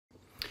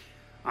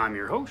I'm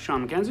your host,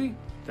 Sean MacKenzie.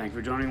 Thank you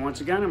for joining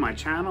once again on my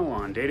channel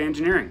on data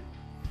engineering.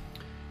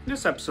 In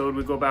this episode,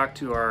 we go back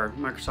to our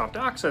Microsoft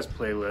Access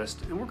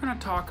playlist, and we're going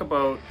to talk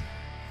about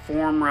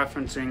form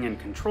referencing and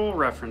control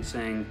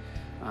referencing,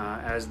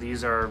 as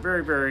these are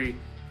very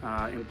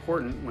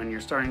important when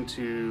you're starting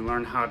to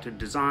learn how to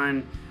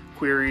design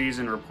queries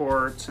and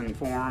reports and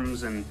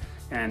forms and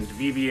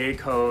VBA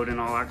code and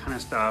all that kind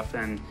of stuff,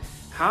 and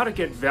how to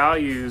get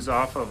values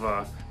off of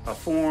a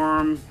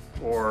form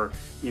or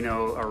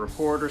a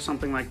report or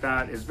something like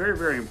that is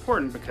very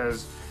important,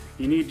 because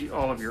you need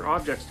all of your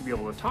objects to be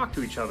able to talk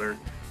to each other,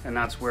 and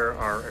that's where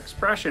our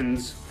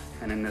expressions,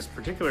 and in this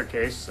particular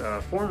case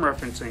form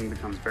referencing,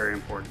 becomes very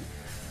important.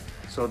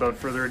 So without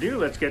further ado,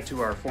 let's get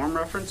to our form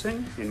referencing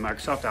in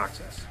Microsoft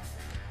Access.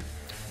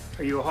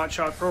 Are you a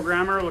hotshot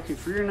programmer looking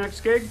for your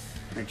next gig?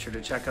 Make sure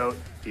to check out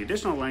the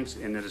additional links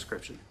in the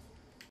description.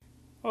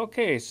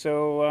 Okay,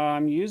 so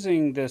I'm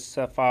using this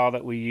file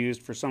that we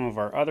used for some of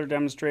our other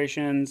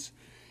demonstrations,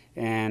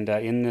 and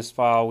in this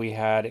file we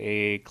had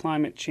a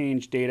climate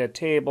change data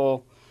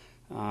table.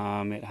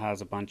 It has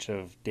a bunch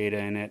of data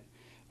in it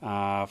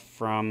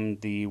from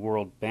the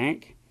World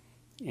Bank,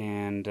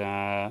 and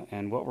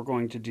what we're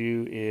going to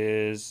do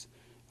is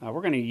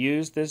we're going to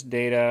use this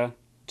data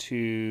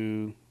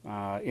to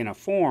in a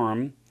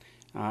form,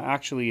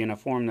 actually in a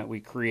form that we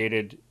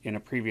created in a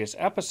previous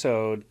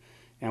episode.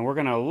 And we're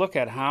going to look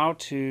at how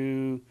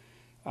to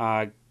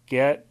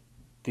get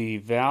the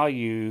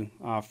value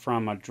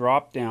from a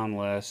drop-down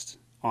list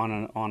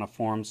on a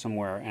form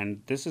somewhere.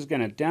 And this is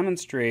going to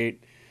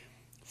demonstrate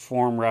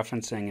form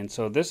referencing. And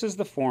so this is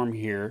the form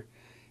here.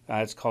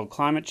 It's called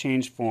Climate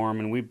Change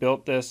Form, and we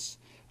built this.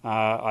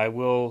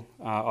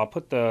 I'll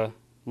put the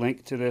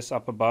link to this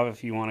up above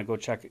if you want to go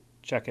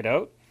check it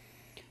out.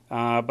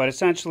 But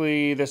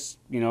essentially, this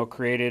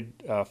created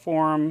a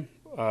form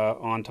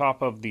on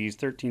top of these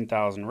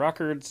 13,000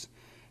 records,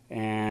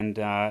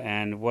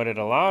 and what it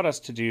allowed us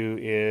to do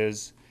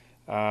is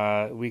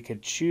we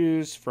could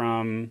choose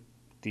from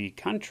the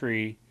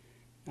country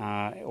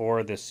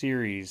or the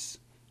series,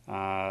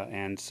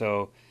 and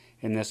so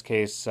in this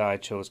case I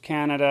chose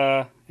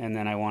Canada, and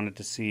then I wanted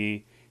to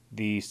see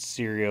the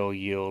cereal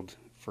yield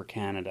for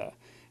Canada.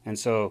 And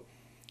so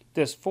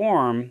this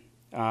form,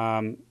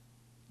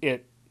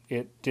 it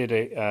did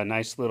a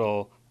nice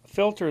little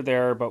filter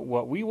there, but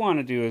what we want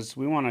to do is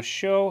we want to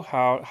show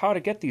how to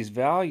get these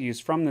values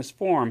from this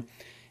form,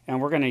 and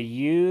we're going to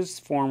use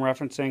form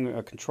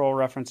referencing, control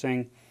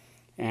referencing,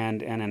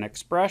 and an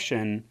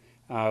expression,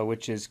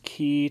 which is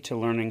key to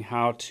learning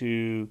how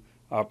to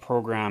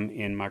program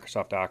in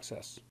Microsoft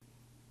Access.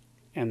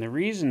 And the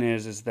reason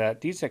is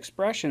that these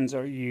expressions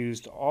are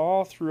used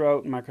all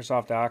throughout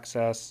Microsoft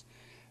Access.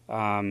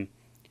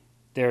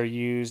 They're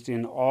used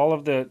in all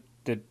of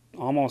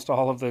almost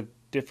all of the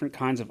different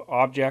kinds of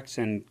objects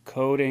and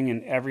coding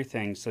and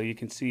everything. So you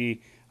can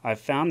see I've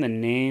found the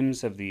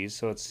names of these,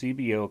 so it's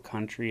CBO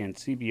country and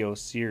CBO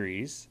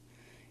series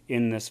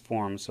in this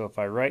form. So if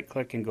I right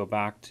click and go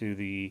back to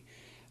the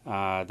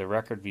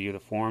record view,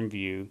 the form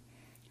view,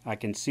 I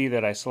can see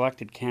that I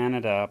selected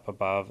Canada up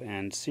above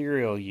and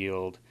cereal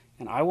yield,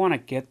 and I want to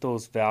get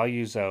those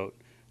values out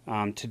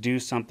to do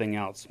something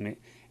else.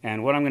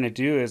 And what I'm going to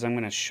do is I'm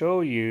going to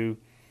show you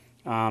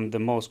the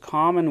most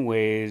common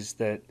ways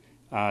that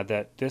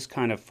this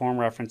kind of form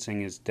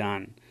referencing is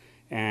done,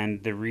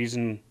 and the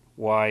reason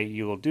why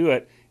you will do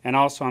it. And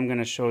also I'm going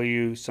to show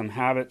you some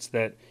habits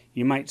that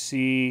you might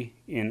see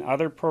in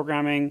other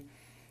programming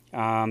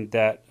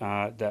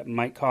that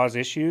might cause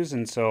issues,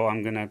 and so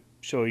I'm going to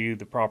show you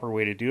the proper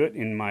way to do it,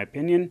 in my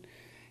opinion,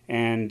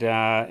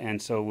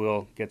 and so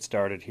we'll get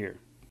started here.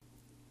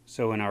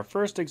 So in our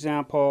first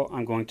example,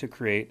 I'm going to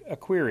create a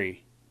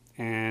query,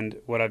 and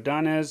what I've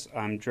done is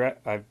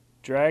I've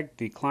dragged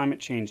the climate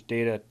change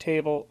data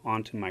table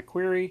onto my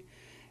query,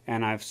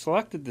 and I've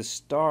selected the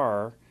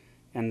star,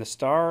 and the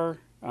star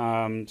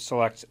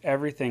selects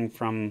everything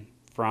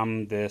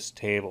from this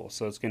table.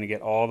 So it's going to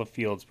get all the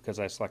fields because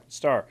I selected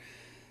star.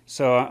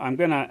 So I'm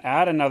going to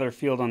add another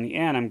field on the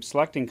end. I'm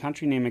selecting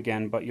country name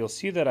again, but you'll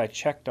see that I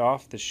checked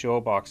off the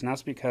show box, and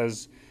that's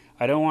because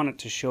I don't want it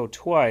to show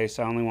twice.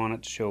 I only want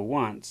it to show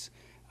once,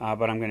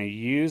 but I'm going to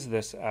use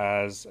this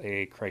as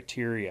a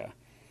criteria,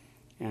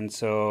 and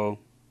so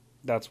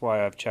that's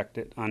why I've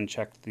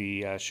unchecked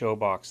the show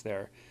box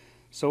there.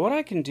 So what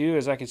I can do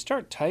is I can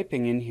start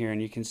typing in here,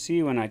 and you can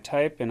see when I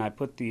type and I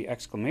put the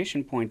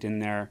exclamation point in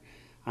there,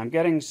 I'm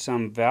getting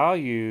some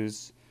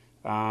values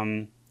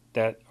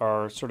that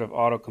are sort of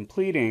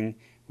auto-completing,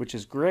 which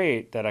is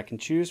great, that I can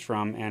choose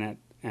from,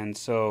 and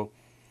so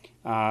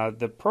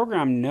the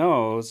program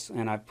knows,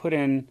 and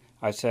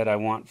I said I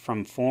want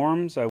from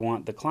forms, I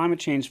want the climate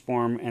change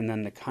form and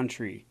then the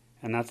country,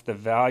 and that's the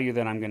value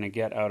that I'm going to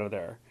get out of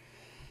there.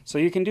 So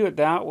you can do it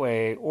that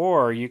way,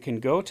 or you can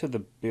go to the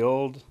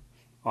build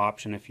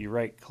option if you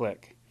right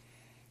click,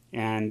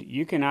 and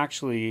you can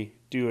actually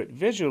do it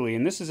visually,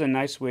 and this is a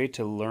nice way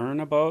to learn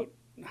about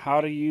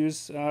how to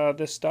use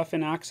this stuff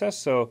in Access.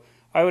 So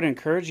I would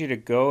encourage you to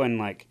go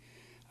and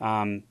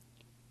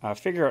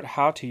figure out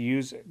how to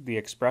use the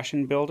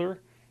expression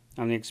builder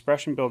The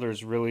expression builder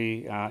is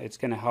really, it's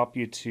going to help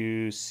you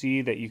to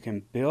see that you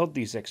can build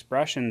these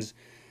expressions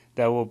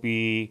that will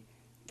be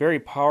very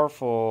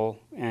powerful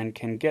and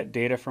can get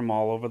data from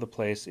all over the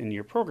place in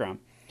your program.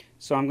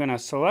 So I'm going to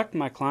select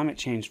my climate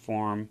change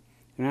form,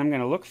 and I'm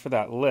going to look for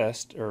that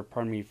list, or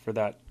pardon me, for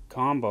that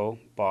combo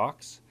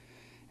box.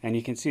 And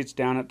you can see it's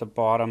down at the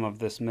bottom of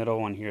this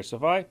middle one here. So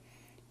if I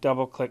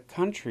double click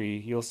country,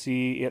 you'll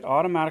see it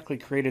automatically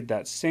created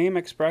that same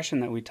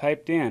expression that we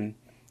typed in.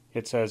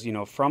 It says, you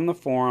know, from the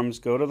forms,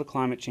 go to the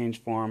climate change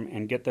form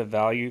and get the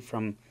value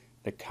from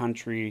the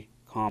country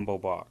combo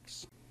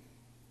box.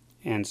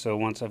 And so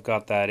once I've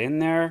got that in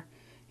there,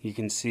 you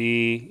can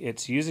see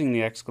it's using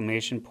the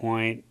exclamation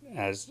point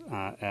as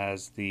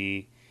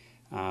the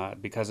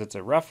because it's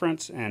a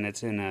reference and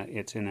it's in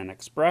an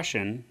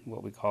expression,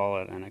 what we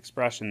call it an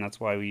expression. That's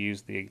why we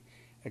use the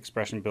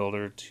expression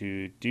builder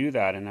to do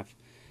that. And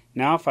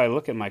if I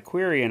look at my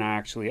query and I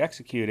actually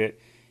execute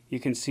it, you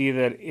can see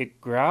that it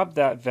grabbed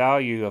that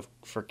value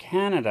for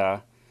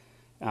Canada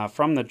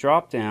from the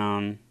drop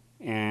down,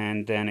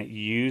 and then it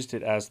used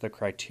it as the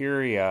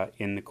criteria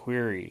in the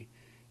query.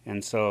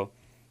 And so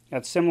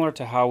that's similar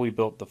to how we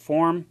built the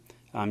form.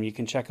 You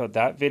can check out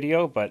that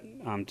video, but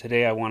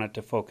today I wanted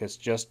to focus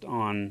just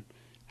on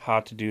how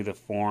to do the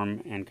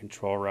form and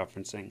control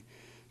referencing.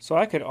 So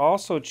I could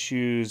also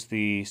choose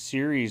the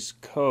series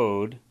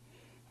code.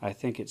 I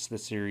think it's the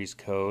series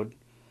code.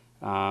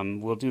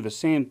 We'll do the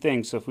same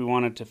thing. So if we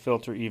wanted to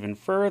filter even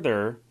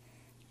further,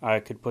 I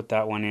could put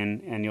that one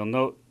in, and you'll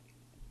note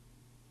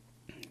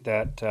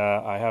that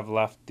I have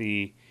left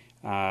the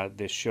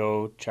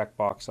show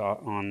checkbox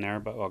on there,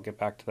 but I'll get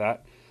back to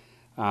that.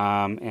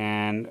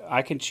 And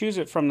I can choose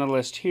it from the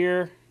list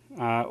here,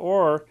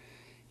 or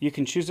you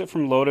can choose it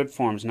from loaded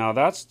forms. Now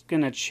that's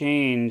going to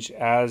change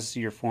as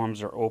your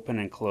forms are open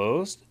and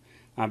closed,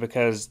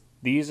 because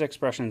these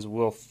expressions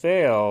will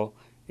fail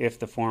if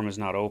the form is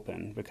not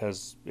open,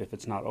 because if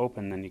it's not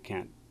open then you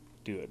can't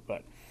do it.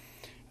 But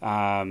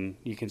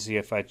you can see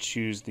if I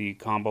choose the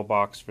combo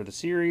box for the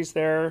series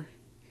there,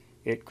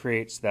 it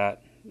creates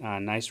that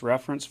nice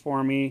reference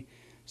for me.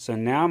 So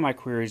now my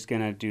query is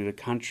going to do the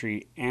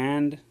country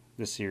and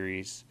the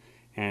series,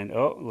 and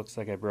oh, it looks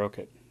like I broke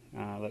it.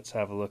 Let's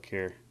have a look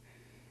here.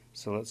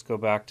 So let's go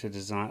back to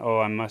design. Oh,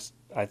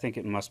 I think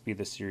it must be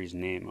the series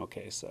name.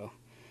 Okay, so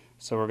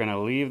we're going to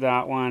leave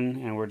that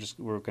one, and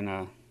we're going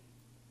to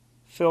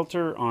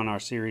filter on our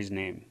series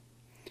name,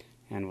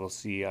 and we'll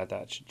see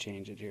that should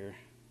change it here.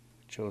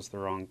 Chose the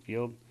wrong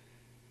field.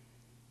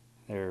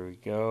 There we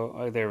go.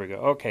 Oh, there we go.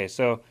 Okay,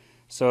 so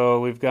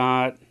we've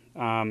got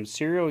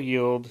cereal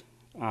yield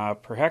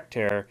per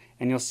hectare,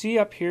 and you'll see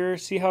up here,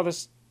 see how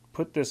this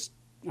put this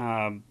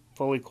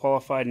fully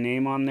qualified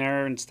name on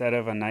there instead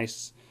of a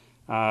nice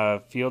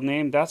field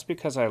name? That's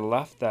because I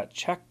left that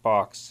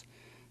checkbox,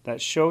 that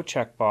show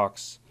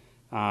checkbox,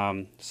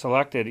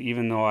 selected,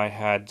 even though I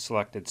had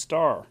selected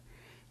star,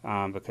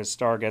 because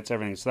star gets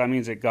everything. So that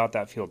means it got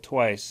that field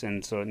twice,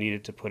 and so it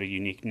needed to put a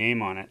unique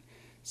name on it.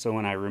 So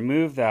when I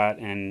remove that,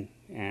 and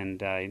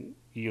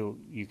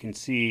you can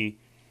see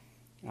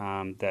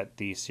that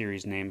the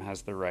series name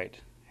has the right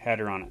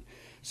header on it.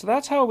 So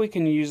that's how we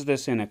can use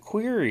this in a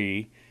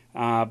query,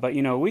 but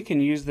you know, we can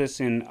use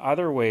this in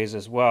other ways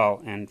as well.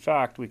 In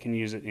fact, we can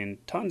use it in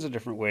tons of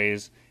different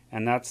ways,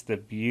 and that's the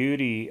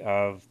beauty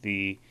of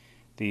the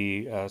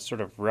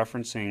sort of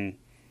referencing,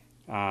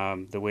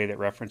 the way that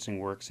referencing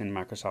works in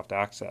Microsoft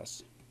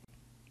Access.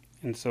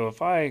 And so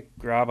if I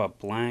grab a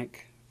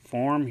blank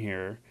form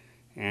here,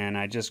 and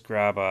I just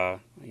grab a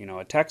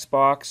text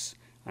box,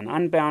 an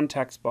unbound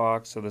text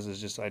box. So this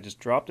is I just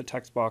dropped a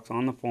text box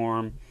on the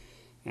form,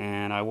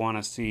 and I want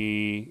to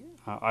see,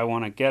 I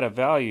want to get a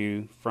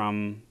value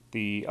from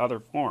the other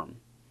form.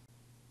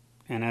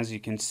 And as you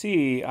can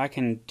see, I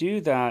can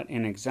do that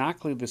in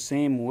exactly the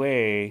same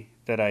way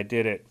that I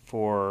did it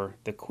for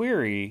the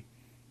query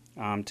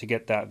to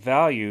get that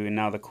value. And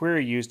now the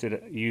query used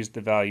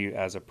the value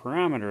as a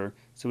parameter,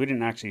 so we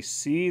didn't actually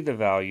see the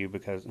value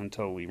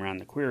until we ran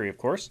the query, of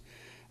course.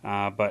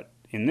 But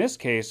in this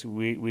case,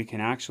 we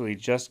can actually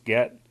just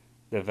get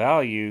the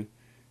value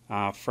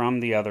from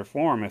the other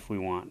form if we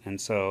want. And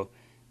so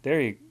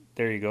there you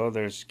go.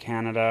 There's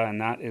Canada,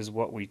 and that is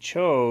what we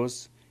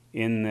chose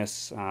in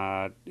this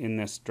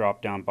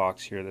drop-down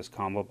box here, this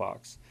combo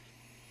box.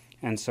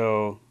 And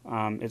so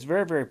it's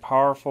very, very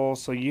powerful.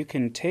 So you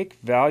can take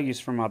values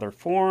from other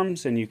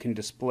forms and you can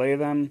display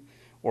them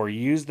or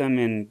use them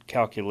in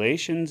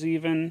calculations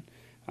even.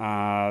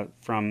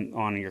 From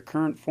on your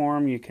current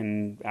form, you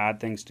can add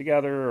things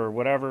together or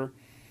whatever,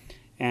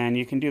 and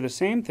you can do the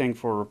same thing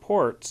for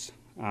reports.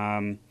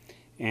 And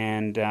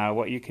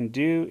what you can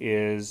do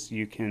is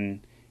you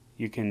can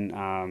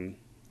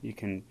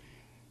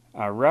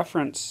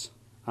reference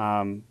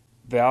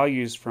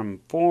values from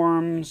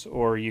forms,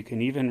 or you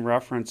can even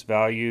reference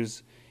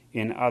values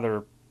in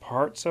other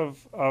parts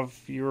of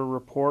your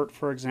report,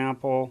 for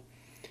example,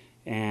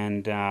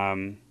 and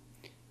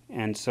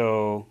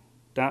so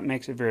that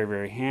makes it very,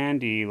 very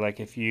handy.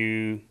 Like if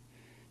you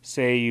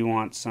say you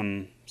want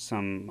some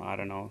I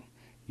don't know,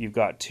 you've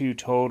got two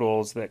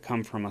totals that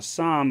come from a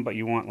sum, but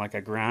you want like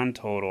a grand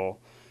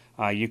total,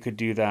 you could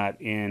do that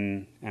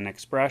in an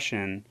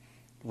expression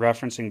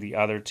referencing the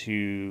other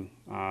two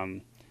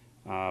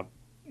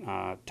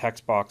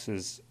text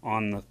boxes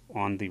on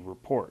the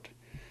report.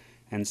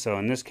 And so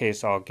in this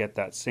case, I'll get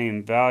that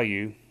same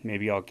value.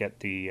 Maybe I'll get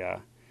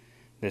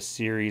this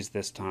series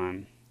this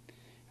time,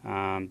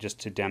 just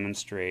to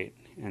demonstrate.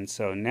 And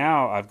so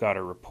now I've got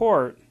a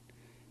report,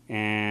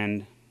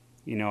 and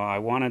I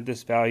wanted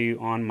this value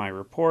on my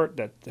report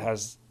that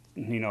has,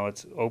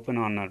 it's open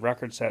on a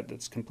record set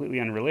that's completely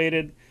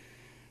unrelated.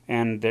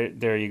 And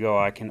there you go.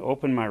 I can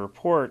open my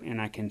report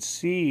and I can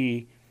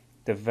see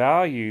the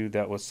value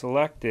that was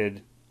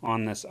selected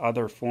on this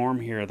other form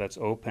here that's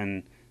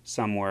open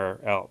somewhere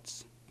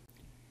else.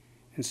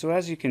 And so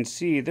as you can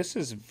see, this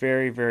is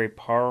very, very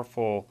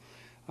powerful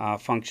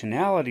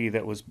functionality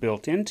that was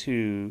built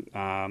into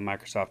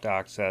Microsoft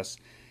Access,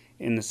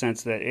 in the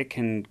sense that it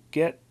can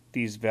get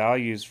these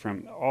values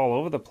from all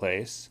over the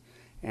place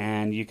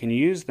and you can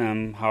use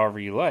them however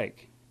you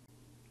like.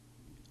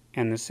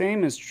 And the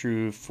same is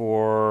true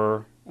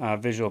for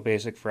Visual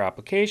Basic for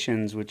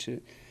Applications, which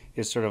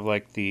is sort of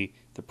like the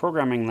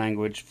programming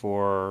language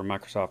for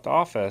Microsoft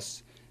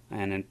Office,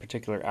 and in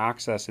particular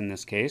Access in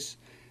this case.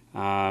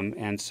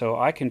 And so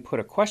I can put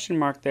a question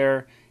mark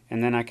there,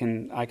 and then I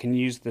can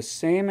use the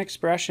same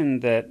expression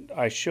that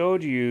I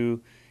showed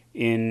you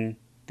in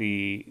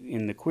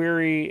the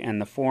query and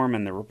the form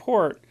and the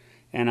report,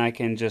 and I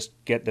can just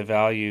get the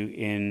value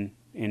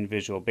in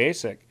Visual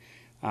Basic.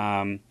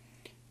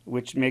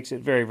 Which makes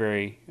it very,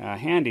 very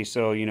handy.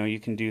 So you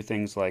can do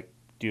things like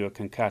do a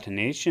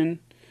concatenation,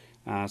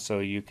 so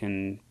you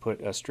can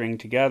put a string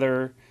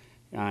together.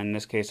 In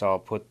this case, I'll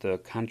put the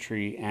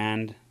country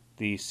and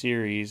the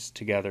series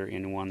together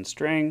in one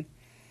string,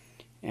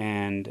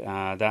 and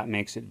that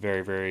makes it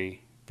very,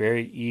 very,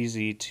 very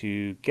easy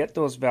to get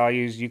those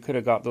values. You could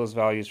have got those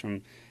values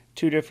from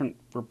two different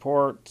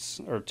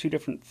reports or two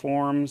different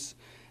forms,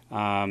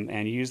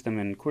 and use them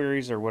in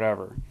queries or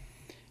whatever.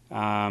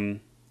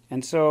 And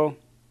so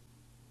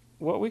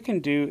what we can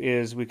do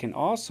is we can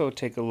also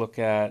take a look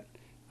at,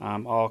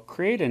 I'll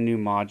create a new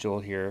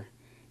module here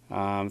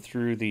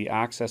through the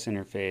Access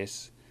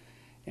interface,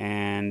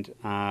 and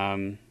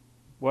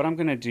what I'm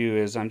going to do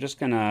is I'm just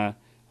going to,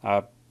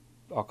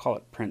 I'll call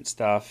it print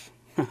stuff,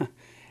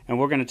 and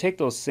we're going to take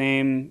those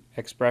same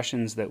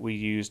expressions that we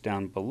used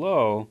down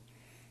below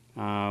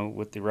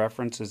with the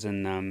references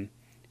in them,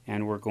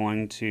 and we're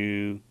going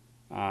to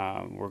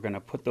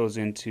put those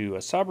into a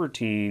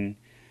subroutine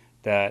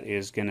that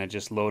is going to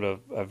just load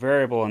a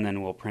variable, and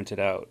then we'll print it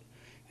out.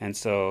 And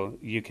so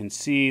you can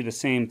see the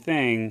same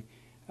thing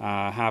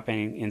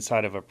happening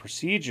inside of a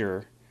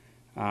procedure,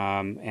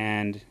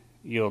 and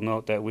you'll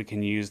note that we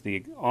can use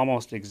the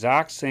almost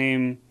exact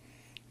same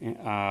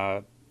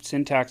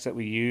syntax that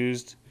we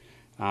used.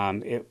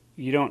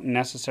 You don't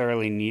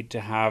necessarily need to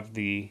have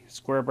the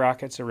square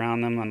brackets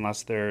around them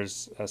unless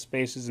there's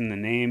spaces in the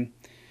name,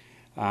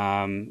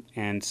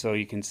 and so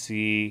you can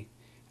see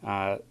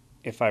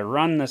if I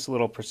run this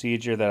little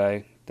procedure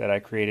that I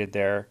created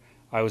there,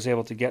 I was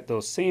able to get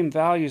those same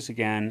values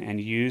again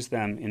and use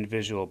them in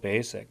Visual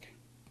Basic.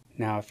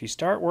 Now, if you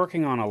start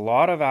working on a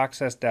lot of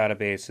Access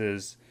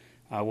databases,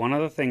 one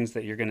of the things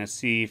that you're going to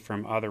see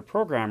from other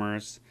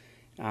programmers,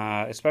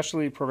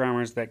 especially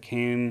programmers that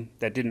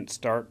didn't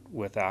start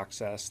with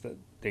Access, that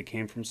they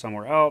came from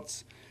somewhere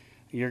else,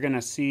 you're going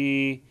to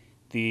see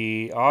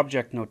the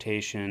object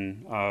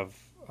notation of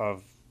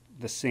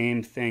the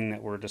same thing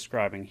that we're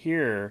describing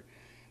here,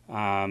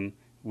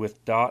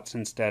 with dots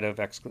instead of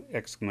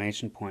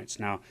exclamation points.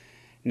 Now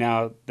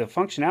the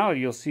functionality,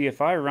 you'll see if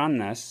I run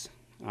this,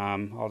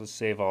 I'll just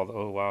save all the,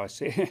 oh wow, I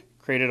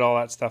created all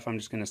that stuff, I'm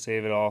just going to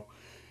save it all.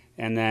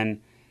 And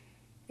then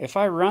if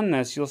I run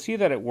this, you'll see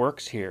that it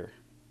works here.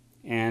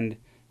 And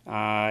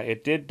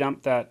it did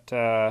dump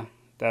the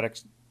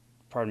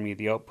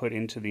output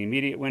into the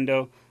immediate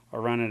window. I'll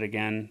run it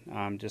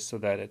again just so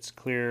that it's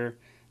clear.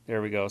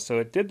 There we go. So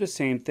it did the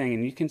same thing,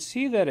 and you can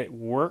see that it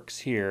works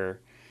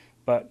here.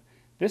 But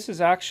this is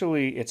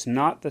actually, it's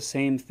not the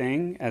same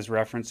thing as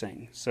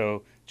referencing.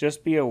 So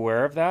just be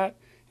aware of that.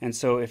 And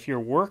so if you're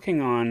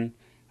working on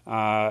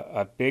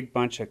a big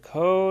bunch of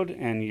code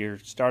and you're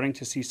starting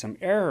to see some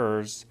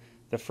errors,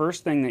 the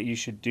first thing that you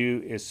should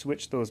do is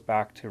switch those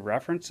back to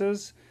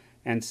references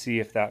and see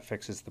if that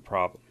fixes the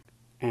problem.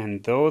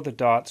 And though the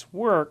dots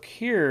work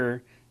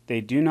here, they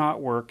do not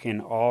work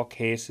in all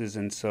cases,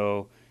 and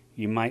so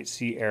you might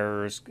see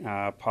errors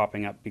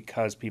popping up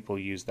because people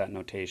use that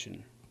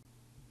notation.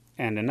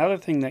 And another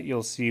thing that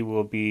you'll see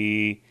will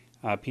be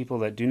people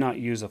that do not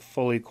use a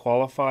fully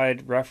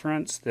qualified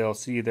reference. They'll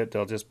see that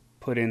they'll just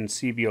put in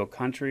CBO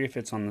country if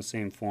it's on the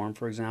same form,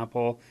 for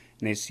example,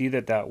 and they see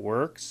that that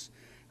works.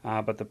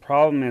 But the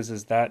problem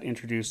is that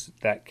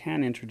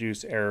can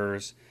introduce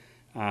errors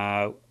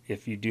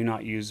if you do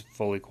not use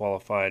fully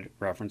qualified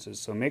references.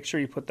 So make sure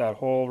you put that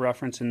whole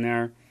reference in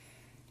there,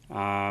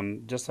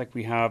 just like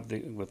we have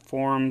with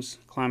forms,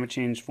 climate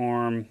change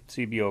form,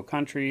 CBO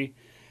country.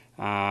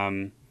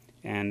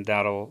 and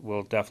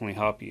will definitely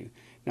help you.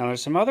 Now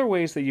there's some other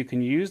ways that you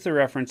can use the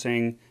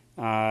referencing,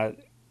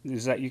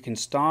 is that you can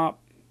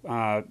stop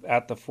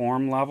at the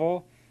form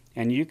level,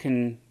 and you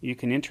can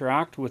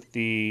interact with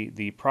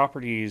the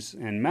properties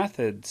and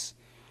methods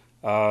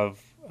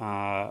of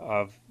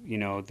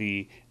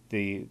the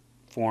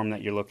form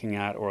that you're looking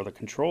at, or the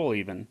control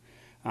even.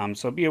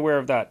 So be aware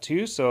of that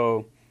too.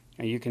 So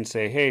you can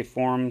say, hey,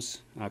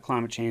 forms,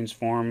 climate change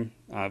form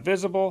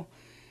visible,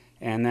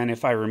 and then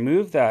if I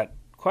remove that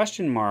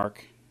question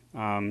mark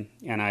and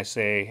I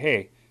say,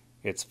 hey,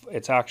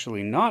 it's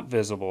actually not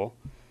visible,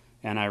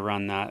 and I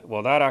run that,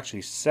 well, that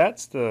actually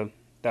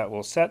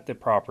will set the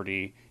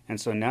property, and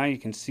so now you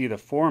can see the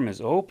form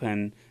is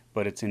open,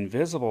 but it's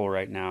invisible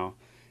right now.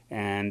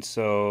 And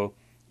so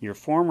your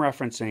form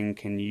referencing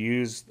can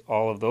use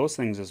all of those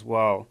things as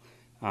well.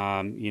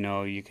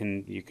 You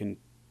can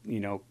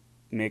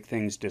make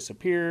things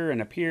disappear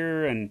and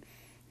appear, and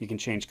you can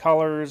change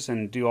colors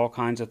and do all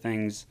kinds of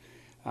things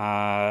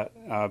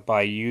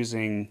by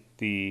using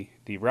the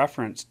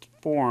referenced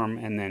form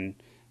and then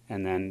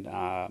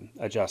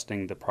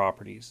adjusting the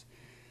properties.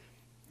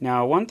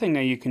 Now, one thing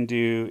that you can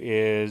do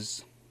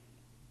is,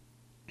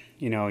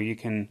 you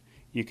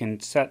can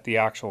set the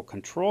actual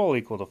control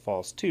equal to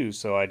false too.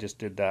 So I just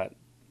did that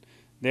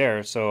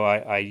there. So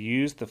I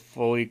used the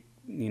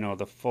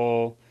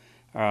full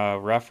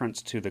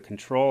reference to the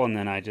control, and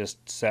then I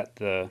just set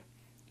the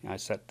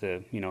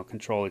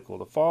control equal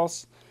to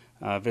false,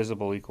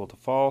 visible equal to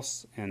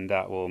false, and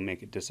that will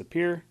make it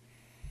disappear.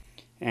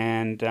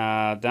 And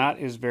that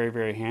is very,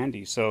 very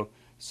handy. So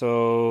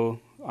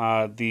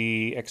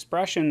the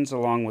expressions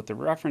along with the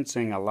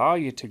referencing allow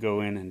you to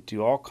go in and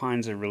do all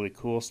kinds of really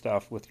cool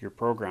stuff with your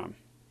program.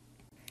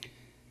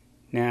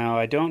 Now,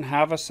 I don't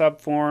have a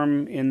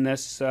subform in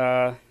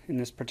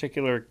this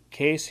particular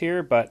case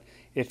here, but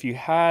if you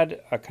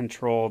had a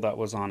control that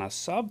was on a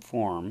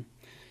subform,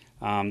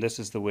 this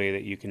is the way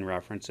that you can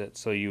reference it.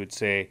 So you would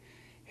say,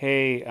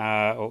 hey,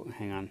 oh,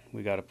 hang on,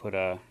 we got to put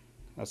a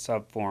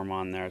subform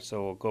on there.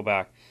 So we'll go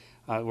back.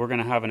 We're going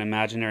to have an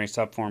imaginary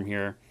subform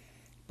here,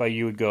 but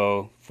you would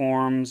go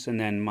forms, and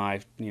then my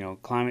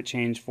climate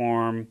change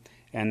form,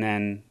 and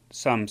then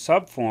some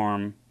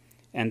subform,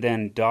 and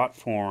then dot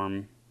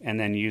form, and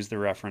then use the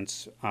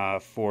reference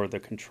for the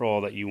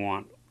control that you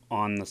want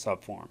on the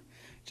subform.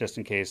 Just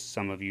in case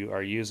some of you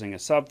are using a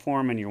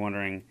subform and you're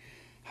wondering,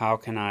 how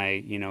can I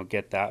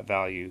get that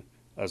value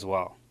as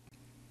well?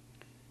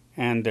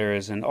 And there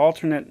is an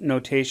alternate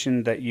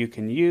notation that you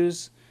can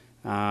use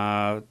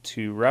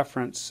to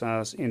reference.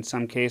 In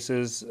some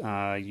cases,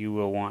 you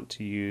will want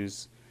to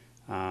use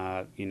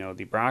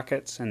the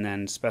brackets and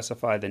then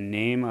specify the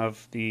name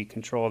of the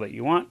control that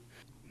you want.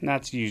 And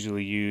that's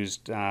usually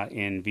used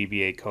in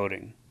VBA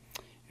coding.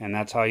 And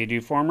that's how you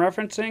do form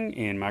referencing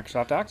in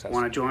Microsoft Access.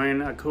 Want to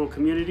join a cool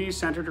community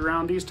centered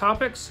around these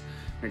topics?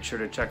 Make sure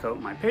to check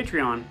out my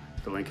Patreon.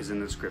 The link is in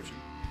the description.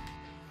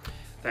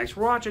 Thanks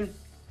for watching.